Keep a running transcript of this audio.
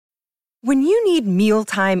When you need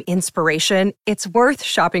mealtime inspiration, it's worth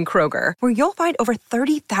shopping Kroger, where you'll find over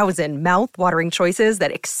 30,000 mouth-watering choices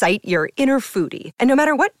that excite your inner foodie. And no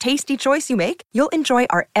matter what tasty choice you make, you'll enjoy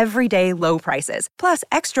our everyday low prices, plus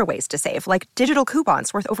extra ways to save, like digital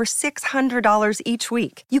coupons worth over $600 each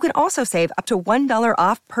week. You can also save up to $1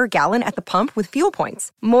 off per gallon at the pump with fuel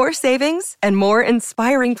points. More savings and more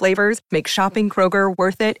inspiring flavors make shopping Kroger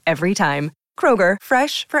worth it every time. Kroger,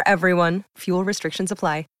 fresh for everyone. Fuel restrictions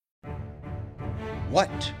apply.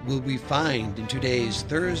 What will we find in today's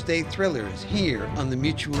Thursday Thrillers here on the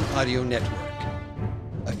Mutual Audio Network?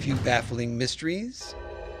 A few baffling mysteries?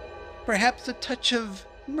 Perhaps a touch of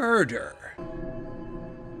murder?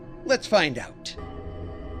 Let's find out.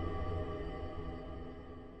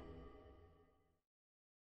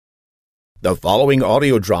 The following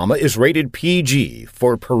audio drama is rated PG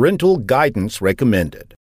for parental guidance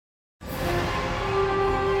recommended.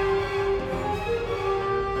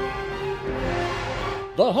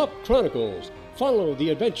 The Hawk Chronicles follow the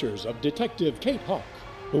adventures of Detective Kate Hawk,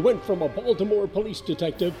 who went from a Baltimore police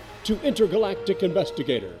detective to intergalactic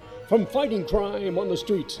investigator, from fighting crime on the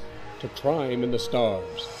streets to crime in the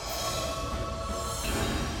stars.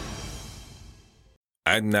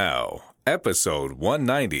 And now, episode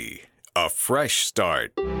 190, A Fresh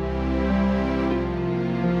Start.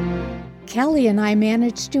 Kelly and I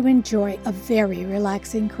managed to enjoy a very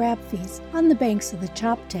relaxing crab feast on the banks of the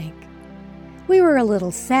Chop Tank. We were a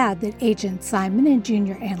little sad that Agent Simon and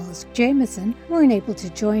Junior Analyst Jameson weren't able to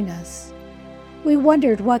join us. We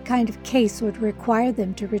wondered what kind of case would require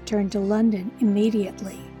them to return to London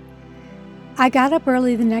immediately. I got up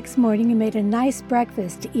early the next morning and made a nice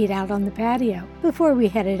breakfast to eat out on the patio before we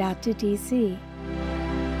headed out to D.C.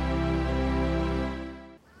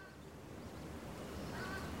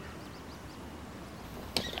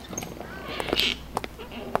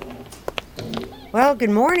 Well,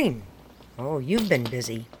 good morning. Oh, you've been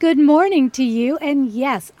busy. Good morning to you, and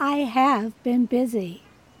yes, I have been busy.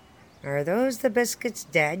 Are those the biscuits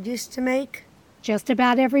Dad used to make? Just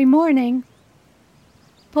about every morning.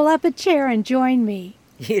 Pull up a chair and join me.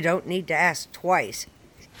 You don't need to ask twice.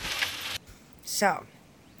 So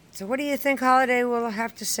what do you think Holiday will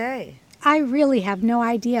have to say? I really have no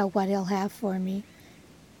idea what he'll have for me.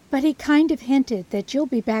 But he kind of hinted that you'll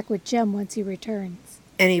be back with Jem once he returns.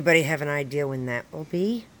 Anybody have an idea when that will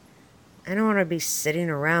be? I don't want to be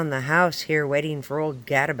sitting around the house here waiting for old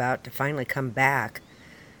Gadabout to finally come back.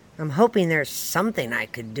 I'm hoping there's something I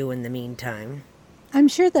could do in the meantime. I'm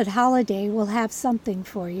sure that Holiday will have something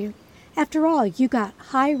for you. After all, you got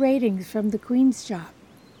high ratings from the Queen's shop.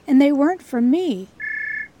 And they weren't from me.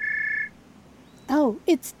 Oh,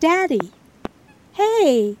 it's Daddy.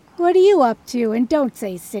 Hey, what are you up to? And don't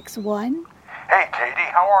say 6'1". Hey,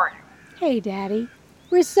 Katie, how are you? Hey, Daddy.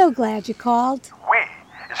 We're so glad you called.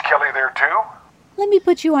 Is Kelly there too? Let me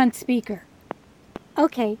put you on speaker.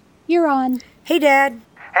 Okay, you're on. Hey, Dad.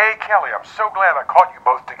 Hey, Kelly, I'm so glad I caught you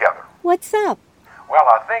both together. What's up? Well,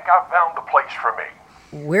 I think I found the place for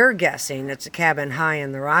me. We're guessing it's a cabin high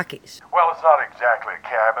in the Rockies. Well, it's not exactly a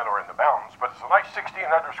cabin or in the mountains, but it's a nice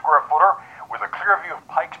 1,600 square footer with a clear view of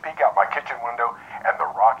Pikes Peak out my kitchen window and the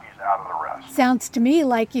Rockies out of the rest. Sounds to me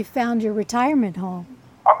like you found your retirement home.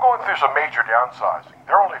 I'm going through some major downsizing.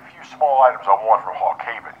 There are only a few small items I want from Hawk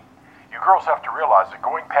Haven. You girls have to realize that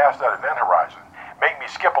going past that event horizon made me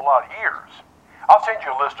skip a lot of years. I'll send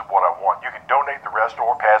you a list of what I want. You can donate the rest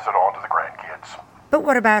or pass it on to the grandkids. But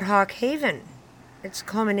what about Hawk Haven? It's a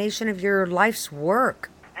culmination of your life's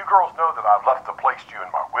work. You girls know that I've left the place to you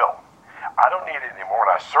in my will. I don't need it anymore,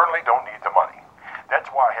 and I certainly don't need the money.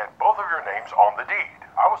 That's why I had both of your names on the deed.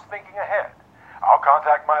 I was thinking ahead. I'll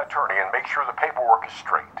contact my attorney and make sure the paperwork is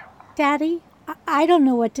straight. Daddy, I don't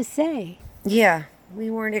know what to say. Yeah, we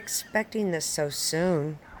weren't expecting this so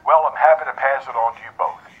soon. Well, I'm happy to pass it on to you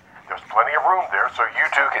both. There's plenty of room there, so you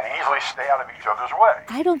two can easily stay out of each other's way.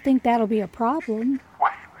 I don't think that'll be a problem.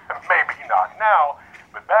 Well, maybe not now,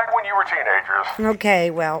 but back when you were teenagers. Okay,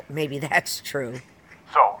 well, maybe that's true.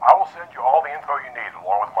 So, I will send you all the info you need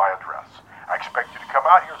along with my address. I expect you to come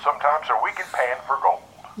out here sometime so we can pan for gold.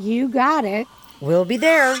 You got it. We'll be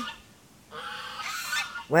there.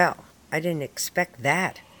 Well, I didn't expect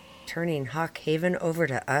that. Turning Hawk Haven over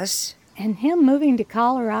to us. And him moving to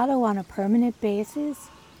Colorado on a permanent basis?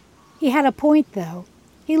 He had a point, though.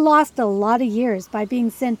 He lost a lot of years by being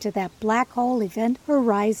sent to that black hole event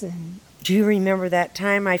horizon. Do you remember that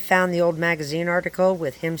time I found the old magazine article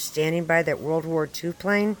with him standing by that World War II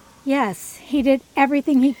plane? Yes, he did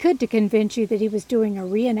everything he could to convince you that he was doing a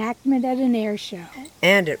reenactment at an air show.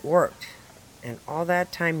 And it worked. And all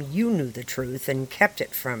that time you knew the truth and kept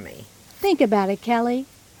it from me. Think about it, Kelly.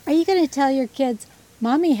 Are you going to tell your kids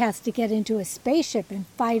Mommy has to get into a spaceship and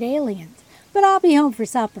fight aliens, but I'll be home for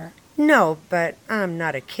supper. No, but I'm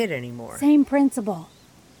not a kid anymore. Same principle.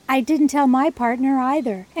 I didn't tell my partner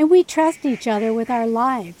either, and we trust each other with our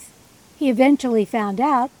lives. He eventually found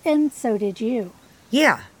out, and so did you.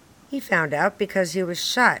 Yeah, he found out because he was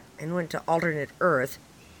shot and went to alternate Earth,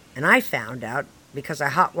 and I found out because I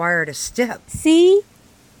hot-wired a stip. See?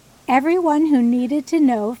 Everyone who needed to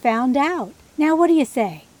know found out. Now what do you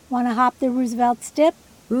say? Want to hop the Roosevelt stip?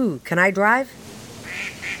 Ooh, can I drive?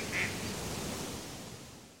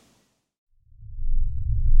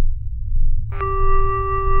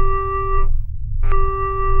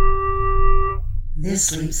 This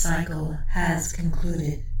sleep cycle has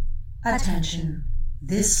concluded. Attention,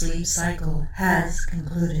 this sleep cycle has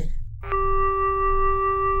concluded.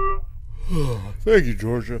 Thank you,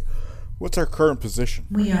 Georgia. What's our current position?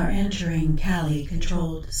 We are entering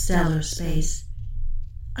Cali-controlled stellar space.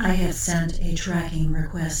 I have sent a tracking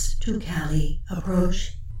request to Cali.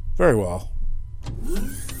 Approach. Very well.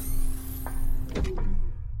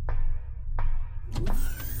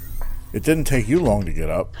 It didn't take you long to get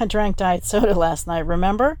up. I drank diet soda last night,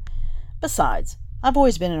 remember? Besides, I've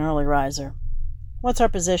always been an early riser. What's our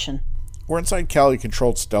position? We're inside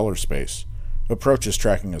Cali-controlled stellar space. Approach is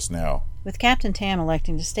tracking us now. With Captain Tam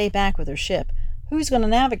electing to stay back with her ship, who's going to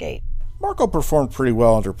navigate? Marco performed pretty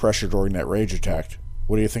well under pressure during that rage attack.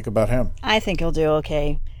 What do you think about him? I think he'll do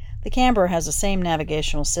okay. The Canberra has the same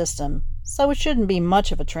navigational system, so it shouldn't be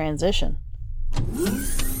much of a transition.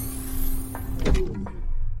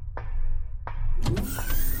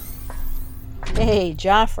 Hey,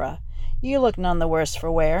 Jafra, you look none the worse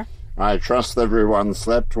for wear. I trust everyone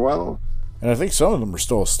slept well. And I think some of them are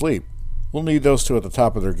still asleep. We'll need those two at the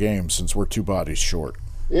top of their game since we're 2 bodies short.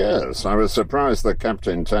 Yes, I was surprised that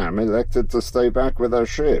Captain Tam elected to stay back with her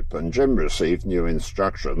ship, and Jim received new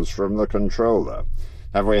instructions from the controller.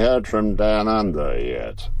 Have we heard from Dan Under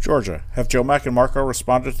yet? Georgia, have Joe Mack and Marco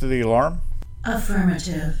responded to the alarm?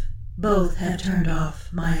 Affirmative. Both have turned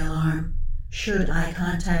off my alarm. Should I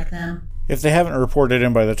contact them? If they haven't reported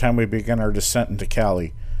in by the time we begin our descent into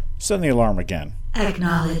Cali, send the alarm again.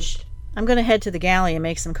 Acknowledged. I'm going to head to the galley and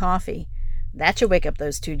make some coffee. That should wake up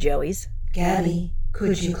those 2 Joeys. Gabby,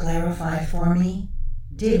 could you clarify for me?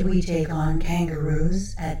 Did we take on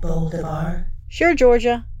kangaroos at Boldivar? Sure,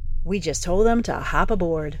 Georgia. We just told them to hop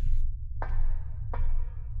aboard.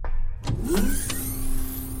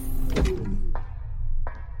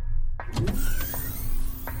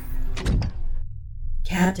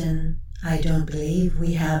 Captain, I don't believe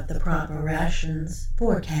we have the proper rations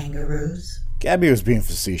for kangaroos. Gabby was being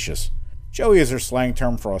facetious. Joey is her slang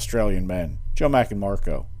term for Australian men, Joe Mack and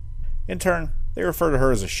Marco. In turn, they refer to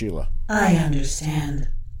her as a Sheila. I understand.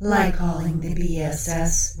 Like calling the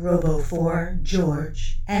BSS Robo-4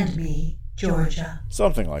 George and me, Georgia.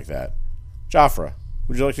 Something like that. Jafra,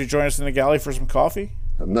 would you like to join us in the galley for some coffee?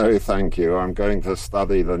 No, thank you. I'm going to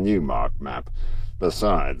study the Newmark map.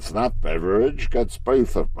 Besides, that beverage gets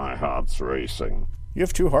both of my hearts racing. You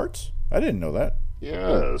have 2 hearts? I didn't know that.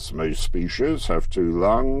 Yes, most species have 2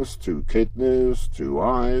 lungs, 2 kidneys, 2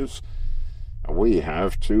 eyes. We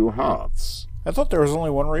have 2 hearts. I thought there was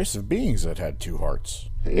only one race of beings that had 2 hearts.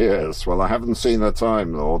 Yes, well, I haven't seen a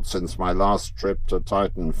Time Lord since my last trip to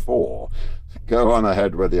Titan 4. Go on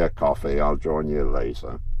ahead with your coffee. I'll join you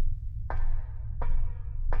later.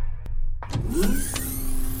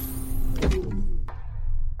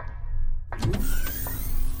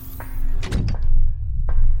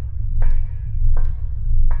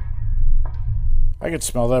 I could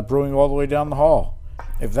smell that brewing all the way down the hall.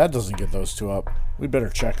 If that doesn't get those 2 up, we better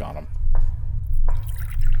check on them.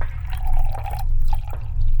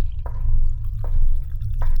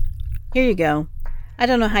 Here you go. I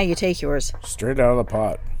don't know how you take yours. Straight out of the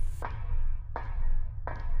pot.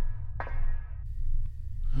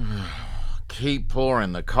 Keep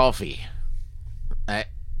pouring the coffee.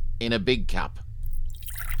 In a big cup.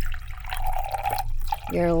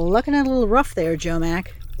 You're looking a little rough there, Joe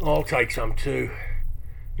Mack. I'll take some too.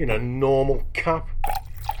 In a normal cup.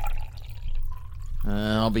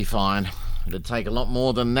 I'll be fine. It'd take a lot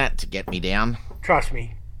more than that to get me down. Trust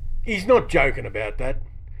me, he's not joking about that.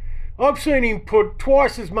 I've seen him put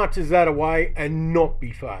twice as much as that away and not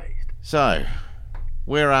be fazed. So,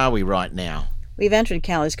 where are we right now? We've entered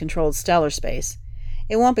Cali's controlled stellar space.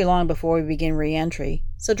 It won't be long before we begin re-entry,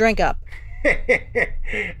 so drink up.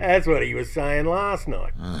 That's what he was saying last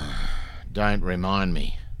night. Don't remind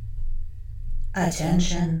me.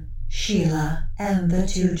 Attention, Sheila and the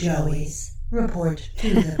 2 Joeys. Report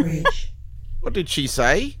to the bridge. What did she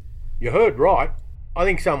say? You heard right. I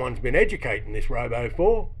think someone's been educating this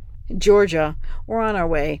Robo-4. Georgia, we're on our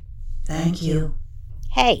way. Thank you.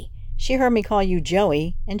 Hey, she heard me call you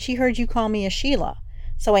Joey, and she heard you call me a Sheila,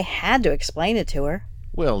 so I had to explain it to her.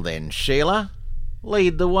 Well then, Sheila,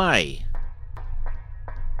 lead the way.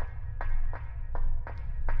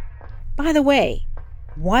 By the way,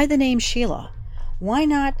 why the name Sheila? Why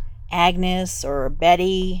not Agnes or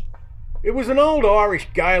Betty? It was an old Irish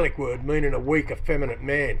Gaelic word meaning a weak, effeminate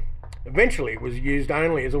man. Eventually it was used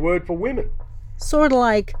only as a word for women. Sort of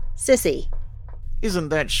like sissy. Isn't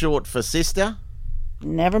that short for sister?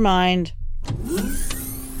 Never mind.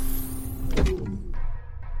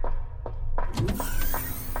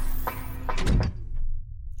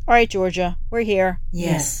 All right, Georgia, we're here.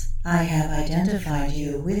 Yes, I have identified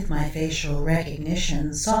you with my facial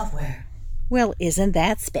recognition software. Well, isn't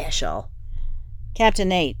that special? Captain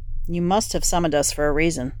Nate, you must have summoned us for a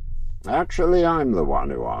reason. Actually, I'm the one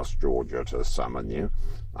who asked Georgia to summon you.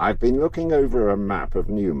 I've been looking over a map of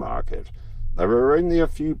Newmarket. There are only a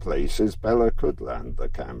few places Bella could land the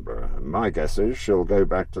Canberra, and my guess is she'll go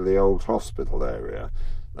back to the old hospital area.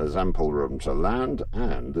 There's ample room to land,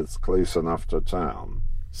 and it's close enough to town.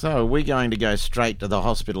 So are we going to go straight to the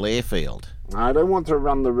hospital airfield? I don't want to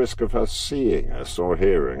run the risk of her seeing us or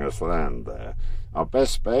hearing us land there. Our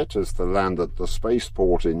best bet is to land at the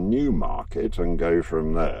spaceport in Newmarket and go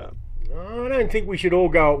from there. I don't think we should all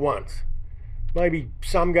go at once. Maybe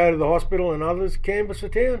some go to the hospital and others canvass the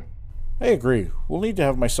town. I agree. We'll need to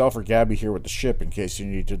have myself or Gabby here with the ship in case you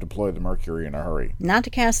need to deploy the Mercury in a hurry. Not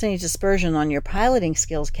to cast any dispersion on your piloting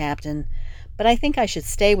skills, Captain, but I think I should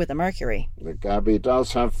stay with the Mercury. The Gabby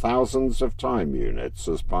does have thousands of time units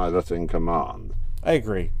as pilot in command. I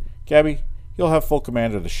agree. Gabby, you'll have full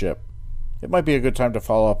command of the ship. It might be a good time to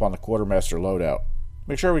follow up on the quartermaster loadout.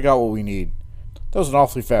 Make sure we got what we need. That was an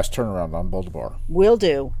awfully fast turnaround on Boldabar. Will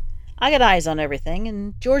do. I got eyes on everything,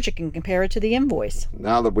 and Georgia can compare it to the invoice.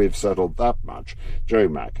 Now that we've settled that much, Joe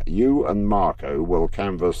Mac, you and Marco will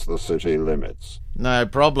canvass the city limits. No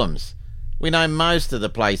problems. We know most of the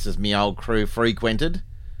places me old crew frequented.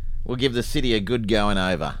 We'll give the city a good going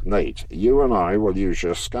over. Nate, you and I will use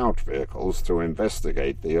your scout vehicles to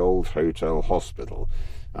investigate the old hotel hospital.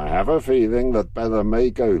 I have a feeling that Bella may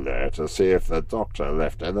go there to see if the doctor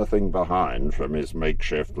left anything behind from his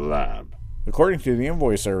makeshift lab. According to the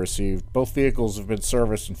invoice I received, both vehicles have been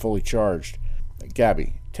serviced and fully charged.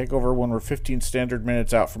 Gabby, take over when we're 15 standard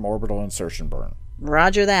minutes out from orbital insertion burn.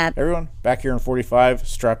 Roger that. Everyone, back here in 45,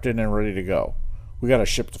 strapped in and ready to go. We got a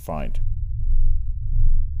ship to find.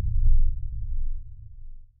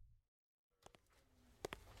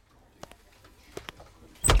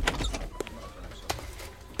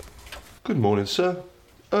 Good morning, sir.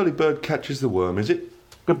 Early bird catches the worm, is it?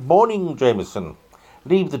 Good morning, Jameson.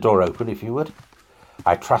 Leave the door open, if you would.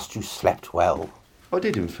 I trust you slept well. I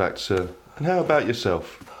did, in fact, sir. And how about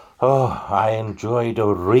yourself? Oh, I enjoyed a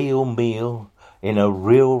real meal in a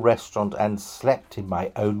real restaurant and slept in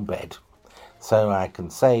my own bed. So I can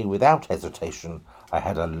say without hesitation I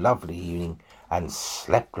had a lovely evening and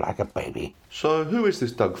slept like a baby. So who is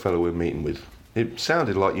this Doug fellow we're meeting with? It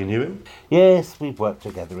sounded like you knew him. Yes, we've worked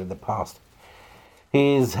together in the past.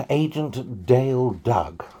 He is Agent Dale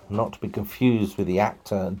Doug, not to be confused with the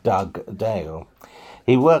actor Doug Dale.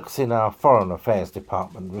 He works in our Foreign Affairs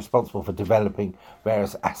Department, responsible for developing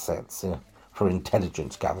various assets for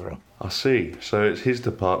intelligence gathering. I see. So it's his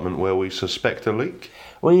department where we suspect a leak?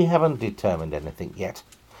 We haven't determined anything yet,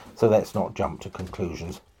 so let's not jump to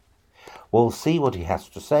conclusions. We'll see what he has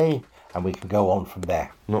to say, and we can go on from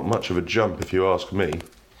there. Not much of a jump, if you ask me.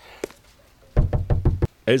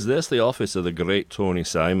 Is this the office of the great Tony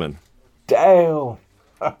Simon? Dale!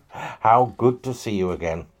 How good to see you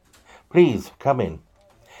again. Please, come in.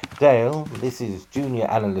 Dale, this is Junior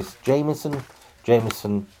Analyst Jameson.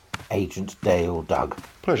 Jameson, Agent Dale Doug.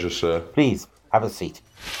 Pleasure, sir. Please, have a seat.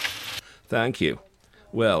 Thank you.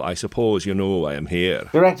 Well, I suppose you know why I'm here.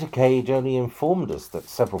 Director Cage only informed us that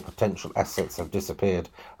several potential assets have disappeared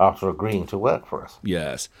after agreeing to work for us.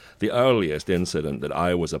 Yes, the earliest incident that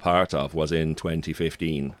I was a part of was in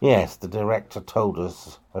 2015. Yes, the director told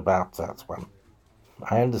us about that one.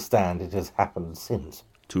 I understand it has happened since.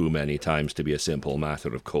 Too many times to be a simple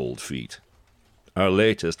matter of cold feet. Our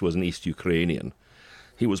latest was an East Ukrainian.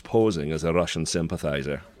 He was posing as a Russian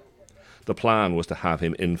sympathizer. The plan was to have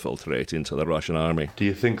him infiltrate into the Russian army. Do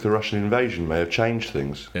you think the Russian invasion may have changed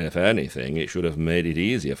things? If anything, it should have made it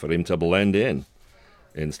easier for him to blend in.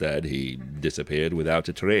 Instead, he disappeared without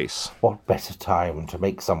a trace. What better time to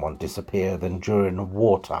make someone disappear than during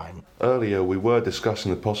wartime? Earlier we were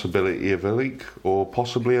discussing the possibility of a leak, or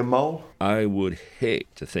possibly a mole. I would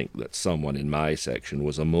hate to think that someone in my section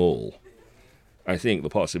was a mole. I think the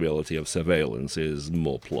possibility of surveillance is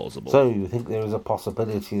more plausible. So you think there is a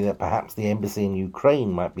possibility that perhaps the embassy in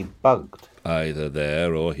Ukraine might be bugged? Either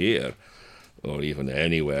there or here, or even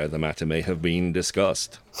anywhere the matter may have been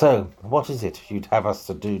discussed. So, what is it you'd have us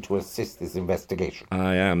to do to assist this investigation?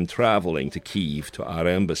 I am travelling to Kyiv to our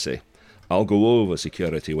embassy. I'll go over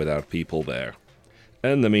security with our people there.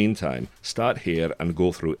 In the meantime, start here and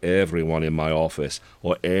go through everyone in my office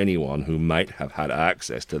or anyone who might have had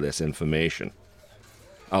access to this information.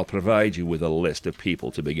 I'll provide you with a list of people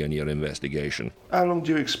to begin your investigation. How long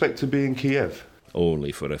do you expect to be in Kiev?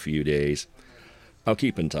 Only for a few days. I'll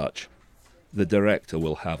keep in touch. The director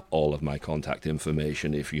will have all of my contact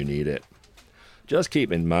information if you need it. Just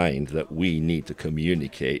keep in mind that we need to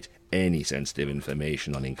communicate any sensitive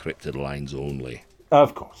information on encrypted lines only.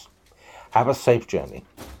 Of course. Have a safe journey.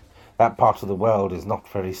 That part of the world is not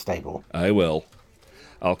very stable. I will.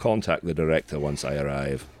 I'll contact the director once I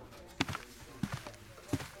arrive.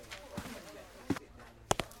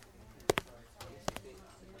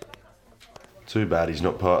 Too bad he's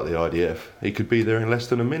not part of the IDF. He could be there in less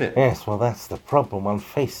than a minute. Yes, well, that's the problem one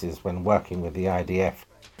faces when working with the IDF.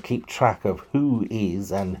 Keep track of who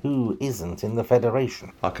is and who isn't in the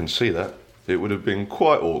Federation. I can see that. It would have been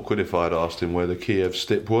quite awkward if I'd asked him where the Kiev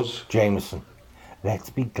stip was. Jameson, let's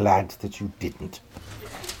be glad that you didn't.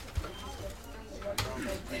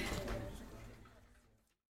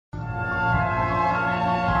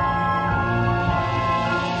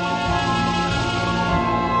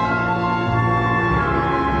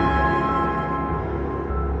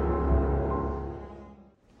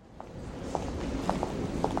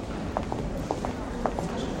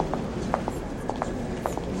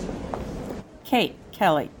 Kate,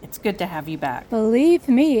 Kelly, it's good to have you back. Believe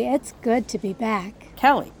me, it's good to be back.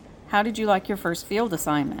 Kelly, how did you like your first field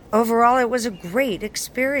assignment? Overall, it was a great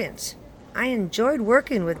experience. I enjoyed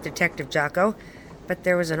working with Detective Jocko, but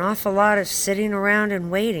there was an awful lot of sitting around and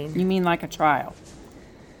waiting. You mean like a trial?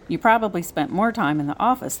 You probably spent more time in the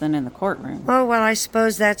office than in the courtroom. Oh, well, I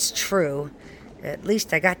suppose that's true. At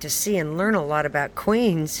least I got to see and learn a lot about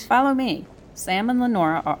Queens. Follow me. Sam and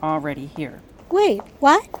Lenora are already here. Wait,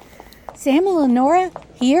 what? Sam and Lenora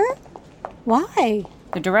here? Why?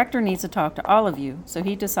 The director needs to talk to all of you, so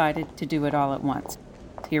he decided to do it all at once.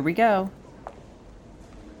 Here we go.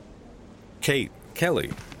 Kate,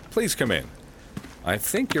 Kelly, please come in. I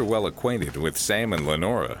think you're well acquainted with Sam and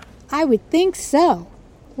Lenora. I would think so.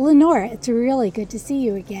 Lenora, it's really good to see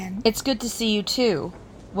you again. It's good to see you too.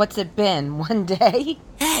 What's it been, one day?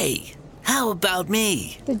 Hey, how about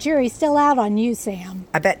me? The jury's still out on you, Sam.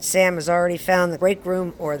 I bet Sam has already found the break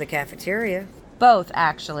room or the cafeteria. Both,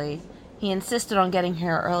 actually. He insisted on getting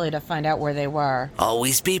here early to find out where they were.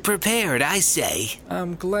 Always be prepared, I say.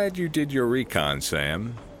 I'm glad you did your recon,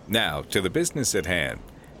 Sam. Now, to the business at hand.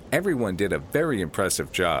 Everyone did a very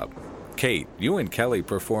impressive job. Kate, you and Kelly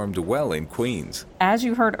performed well in Queens. As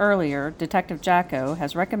you heard earlier, Detective Jocko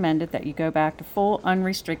has recommended that you go back to full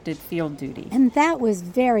unrestricted field duty. And that was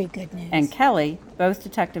very good news. And Kelly, both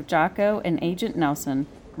Detective Jocko and Agent Nelson,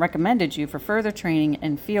 recommended you for further training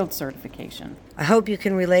and field certification. I hope you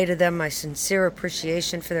can relay to them my sincere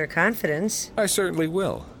appreciation for their confidence. I certainly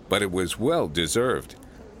will, but it was well deserved.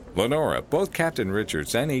 Lenora, both Captain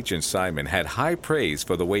Richards and Agent Simon had high praise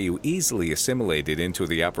for the way you easily assimilated into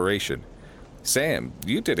the operation. Sam,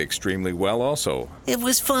 you did extremely well also. It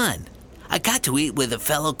was fun. I got to eat with a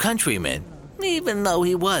fellow countryman, even though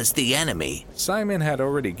he was the enemy. Simon had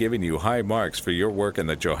already given you high marks for your work in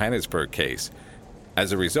the Johannesburg case.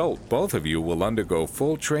 As a result, both of you will undergo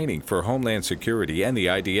full training for Homeland Security and the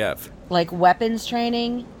IDF. Like weapons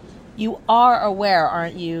training? You are aware,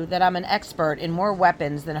 aren't you, that I'm an expert in more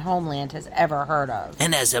weapons than Homeland has ever heard of.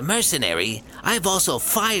 And as a mercenary, I've also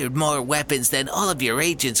fired more weapons than all of your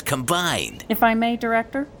agents combined. If I may,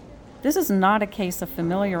 Director, this is not a case of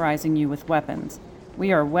familiarizing you with weapons.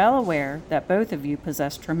 We are well aware that both of you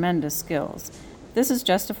possess tremendous skills. This is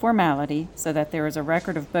just a formality so that there is a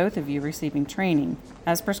record of both of you receiving training,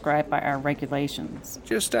 as prescribed by our regulations.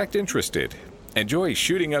 Just act interested. Enjoy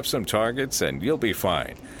shooting up some targets and you'll be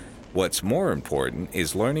fine. What's more important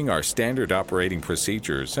is learning our standard operating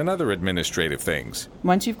procedures and other administrative things.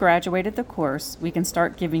 Once you've graduated the course, we can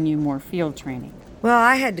start giving you more field training. Well,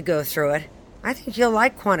 I had to go through it. I think you'll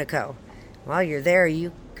like Quantico. While you're there,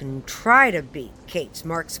 you can try to beat Kate's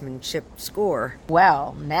marksmanship score.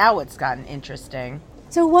 Well, now it's gotten interesting.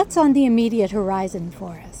 So what's on the immediate horizon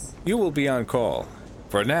for us? You will be on call.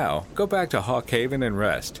 For now, go back to Hawkhaven and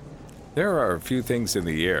rest. There are a few things in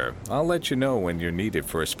the air. I'll let you know when you're needed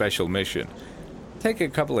for a special mission. Take a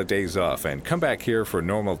couple of days off and come back here for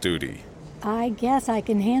normal duty. I guess I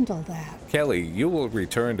can handle that. Kelly, you will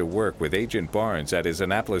return to work with Agent Barnes at his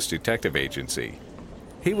Annapolis Detective Agency.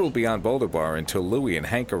 He will be on Boulder Bar until Louie and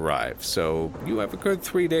Hank arrive, so you have a good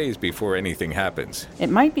 3 days before anything happens. It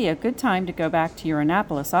might be a good time to go back to your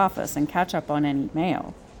Annapolis office and catch up on any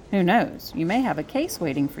mail. Who knows? You may have a case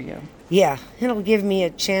waiting for you. Yeah, it'll give me a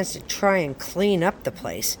chance to try and clean up the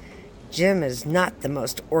place. Jim is not the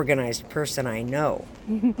most organized person I know.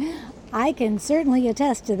 I can certainly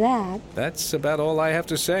attest to that. That's about all I have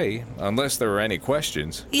to say, unless there are any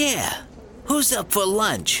questions. Yeah. Who's up for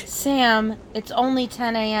lunch? Sam, it's only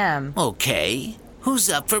 10 a.m. Okay. Who's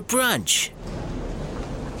up for brunch?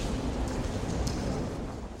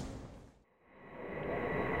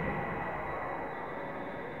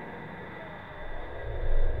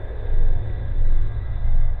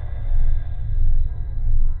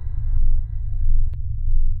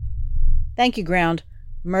 Thank you, ground.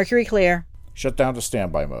 Mercury clear. Shut down to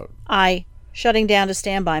standby mode. Aye. Shutting down to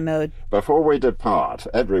standby mode. Before we depart,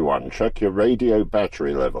 everyone check your radio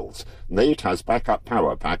battery levels. Nate has backup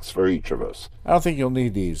power packs for each of us. I don't think you'll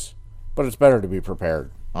need these, but it's better to be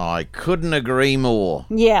prepared. I couldn't agree more.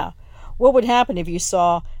 Yeah. What would happen if you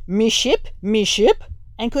saw me ship,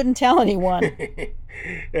 and couldn't tell anyone?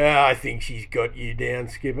 I think she's got you down,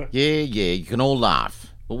 Skipper. Yeah, you can all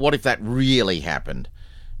laugh. But what if that really happened?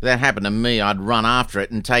 If that happened to me, I'd run after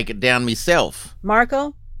it and take it down myself.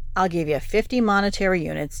 Marco, I'll give you 50 monetary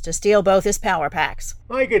units to steal both his power packs.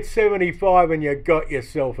 Make it 75 and you got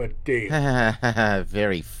yourself a deal.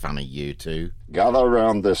 Very funny, you two. Gather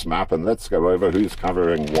around this map and let's go over who's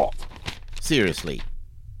covering what. Seriously,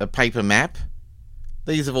 a paper map?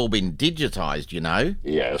 These have all been digitized, you know.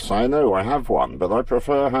 Yes, I know I have one, but I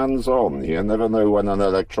prefer hands-on. You never know when an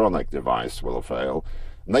electronic device will fail.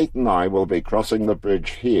 Nate and I will be crossing the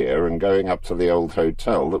bridge here and going up to the old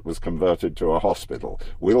hotel that was converted to a hospital.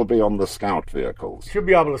 We'll be on the scout vehicles. Should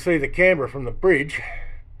be able to see the camera from the bridge,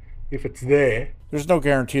 if it's there. There's no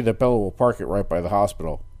guarantee that Bella will park it right by the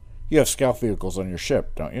hospital. You have scout vehicles on your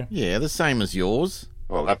ship, don't you? Yeah, the same as yours.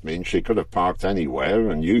 Well, that means she could have parked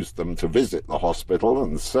anywhere and used them to visit the hospital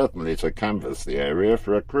and certainly to canvass the area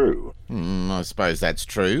for a crew. I suppose that's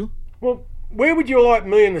true. Well, where would you like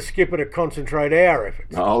me and the skipper to concentrate our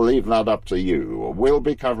efforts? I'll leave that up to you. We'll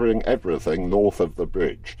be covering everything north of the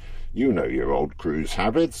bridge. You know your old crew's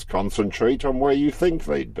habits. Concentrate on where you think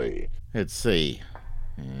they'd be. Let's see.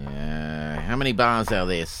 How many bars are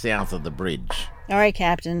there south of the bridge? All right,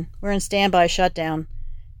 Captain. We're in standby shutdown.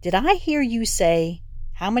 Did I hear you say,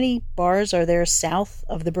 how many bars are there south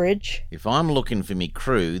of the bridge? If I'm looking for me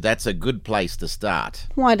crew, that's a good place to start.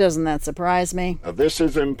 Why doesn't that surprise me? This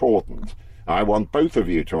is important. I want both of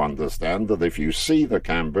you to understand that if you see the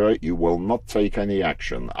Canberra, you will not take any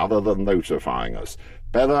action other than notifying us.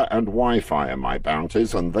 Bella and Wi-Fi are my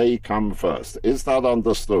bounties, and they come first. Is that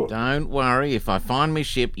understood? Don't worry. If I find me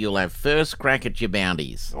ship, you'll have first crack at your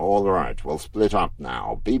bounties. All right, we'll split up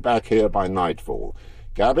now. Be back here by nightfall.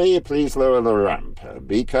 Gabby, please lower the ramp.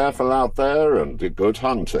 Be careful out there, and good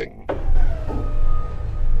hunting.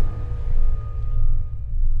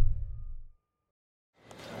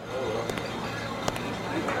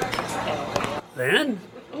 Then?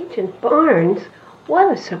 Agent Barnes,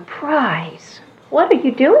 what a surprise. What are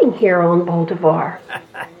you doing here on Boldivar?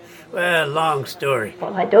 Well, long story.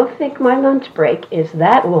 Well, I don't think my lunch break is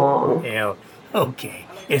that long. Hell, okay,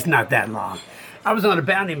 it's not that long. I was on a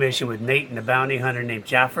bounty mission with Nate and a bounty hunter named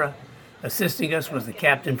Jafra. Assisting us was the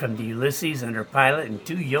captain from the Ulysses and her pilot and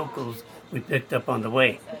 2 yokels we picked up on the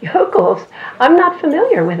way. Yokels? I'm not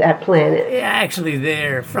familiar with that planet. Yeah, actually,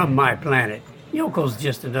 they're from my planet. Yokel's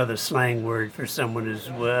just another slang word for someone who's,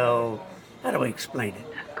 well, how do I explain it?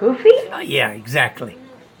 Goofy? Yeah, exactly.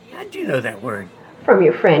 How'd you know that word? From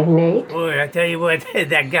your friend Nate. Boy, I tell you what,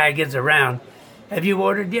 that guy gets around. Have you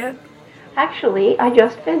ordered yet? Actually, I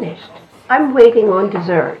just finished. I'm waiting on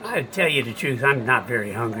dessert. I tell you the truth, I'm not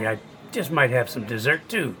very hungry. I just might have some dessert,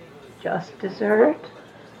 too. Just dessert?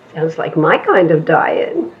 Sounds like my kind of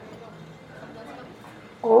diet.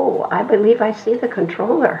 Oh, I believe I see the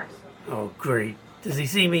controller. Oh, great. Does he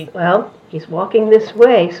see me? Well, he's walking this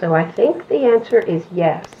way, so I think the answer is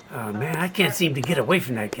yes. Oh, man, I can't seem to get away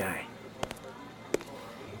from that guy.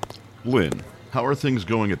 Lynn, how are things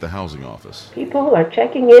going at the housing office? People are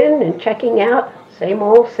checking in and checking out. Same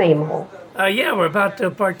old, same old. Yeah, we're about to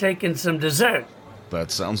partake in some dessert.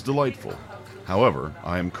 That sounds delightful. However,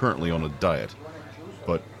 I am currently on a diet.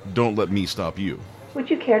 But don't let me stop you. Would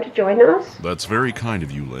you care to join us? That's very kind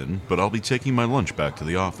of you, Lynn, but I'll be taking my lunch back to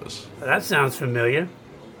the office. Well, that sounds familiar.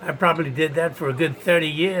 I probably did that for a good 30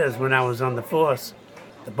 years when I was on the force.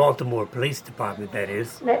 The Baltimore Police Department, that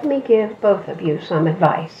is. Let me give both of you some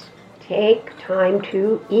advice. Take time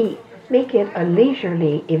to eat. Make it a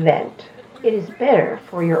leisurely event. It is better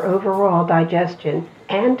for your overall digestion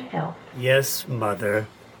and health. Yes, Mother.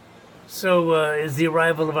 So, is the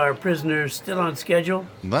arrival of our prisoners still on schedule?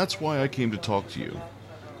 That's why I came to talk to you.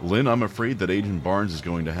 Lynn, I'm afraid that Agent Barnes is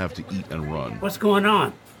going to have to eat and run. What's going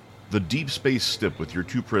on? The deep space stip with your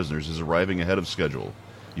 2 prisoners is arriving ahead of schedule.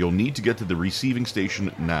 You'll need to get to the receiving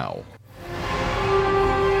station now.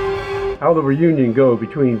 How'll the reunion go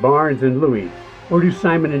between Barnes and Louis? Where do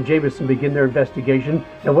Simon and Jameson begin their investigation?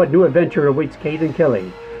 And what new adventure awaits Kate and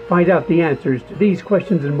Kelly? Find out the answers to these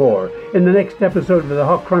questions and more in the next episode of the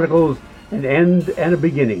Hawk Chronicles, An End and a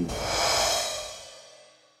Beginning.